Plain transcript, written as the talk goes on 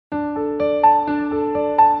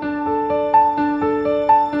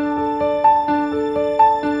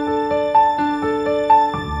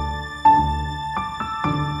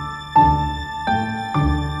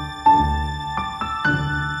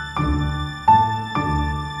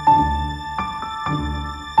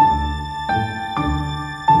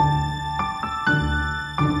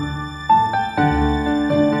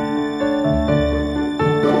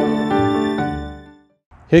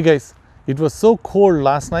Hey guys, it was so cold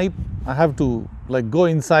last night, I have to go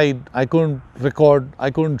inside. I couldn't record, I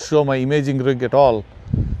couldn't show my imaging rig at all.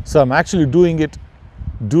 So I'm actually doing it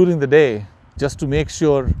during the day just to make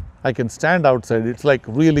sure I can stand outside. It's like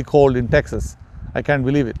really cold in Texas. I can't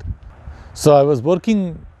believe it. So I was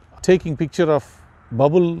taking picture of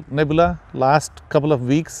Bubble Nebula last couple of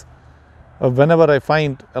weeks. Whenever I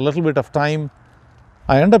find a little bit of time,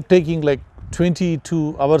 I end up taking like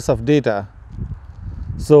 22 hours of data.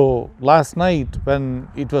 So last night when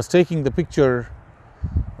it was taking the picture,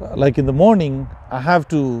 like in the morning, I have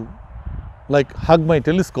to hug my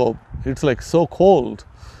telescope. It's like so cold.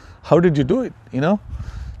 How did you do it, you know?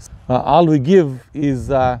 All we give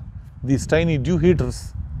is these tiny dew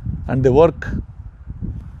heaters, and they work,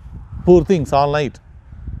 poor things, all night.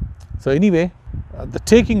 So anyway,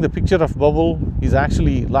 taking the picture of bubble is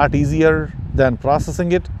actually a lot easier than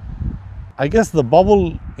processing it. I guess the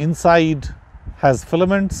bubble inside has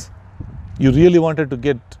filaments. You really wanted to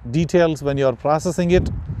get details when you are processing it.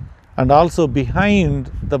 And also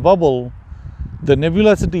behind the bubble, the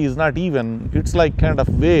nebulosity is not even. It's like kind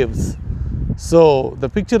of waves. So the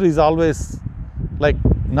picture is always like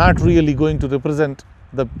not really going to represent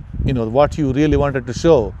the, what you really wanted to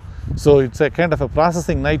show. So it's a kind of a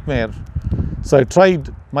processing nightmare. So I tried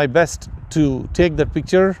my best to take that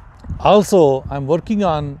picture. Also, I'm working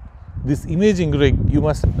on this imaging rig. You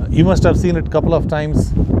must have seen it a couple of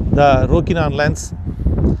times, the Rokinon lens.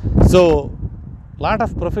 So a lot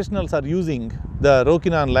of professionals are using the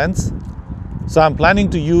Rokinon lens. So I'm planning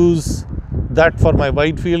to use that for my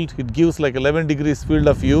wide field. It gives like 11 degrees field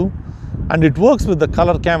of view, and it works with the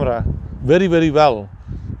color camera very, very well.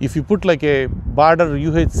 If you put like a Baader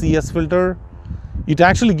UHC-S filter, it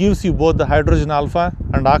actually gives you both the hydrogen alpha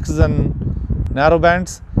and oxygen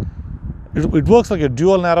narrowbands. It works like a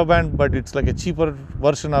dual narrowband, but it's like a cheaper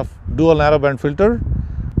version of dual narrowband filter.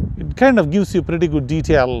 It kind of gives you pretty good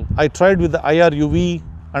detail. I tried with the IR UV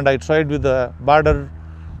and I tried with the Baader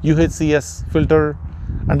UHC-S filter,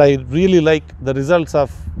 and I really like the results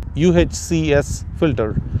of UHC-S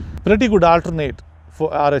filter. Pretty good alternate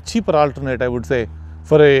or a cheaper alternate, I would say,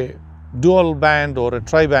 for a dual band or a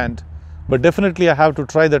tri-band. But definitely I have to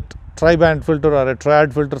try that tri-band filter or a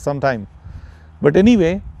triad filter sometime. But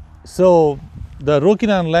anyway, so the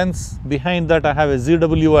Rokinon lens, behind that I have a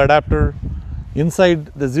ZWO adapter.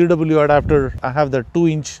 Inside the ZWO adapter, I have the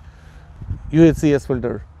 2-inch UHC-S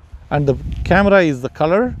filter. And the camera is the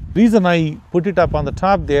color. Reason I put it up on the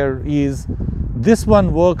top there is this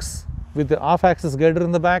one works with the off-axis guider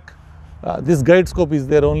in the back. This guide scope is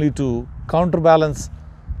there only to counterbalance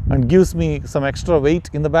and gives me some extra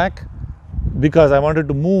weight in the back, because I wanted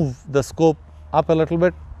to move the scope up a little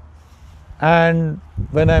bit. And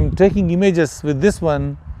when I'm taking images with this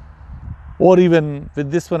one, or even with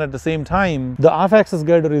this one at the same time, the off-axis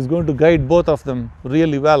guider is going to guide both of them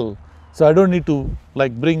really well. So I don't need to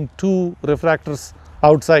bring two refractors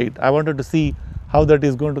outside. I wanted to see how that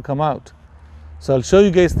is going to come out. So I'll show you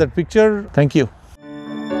guys that picture. Thank you.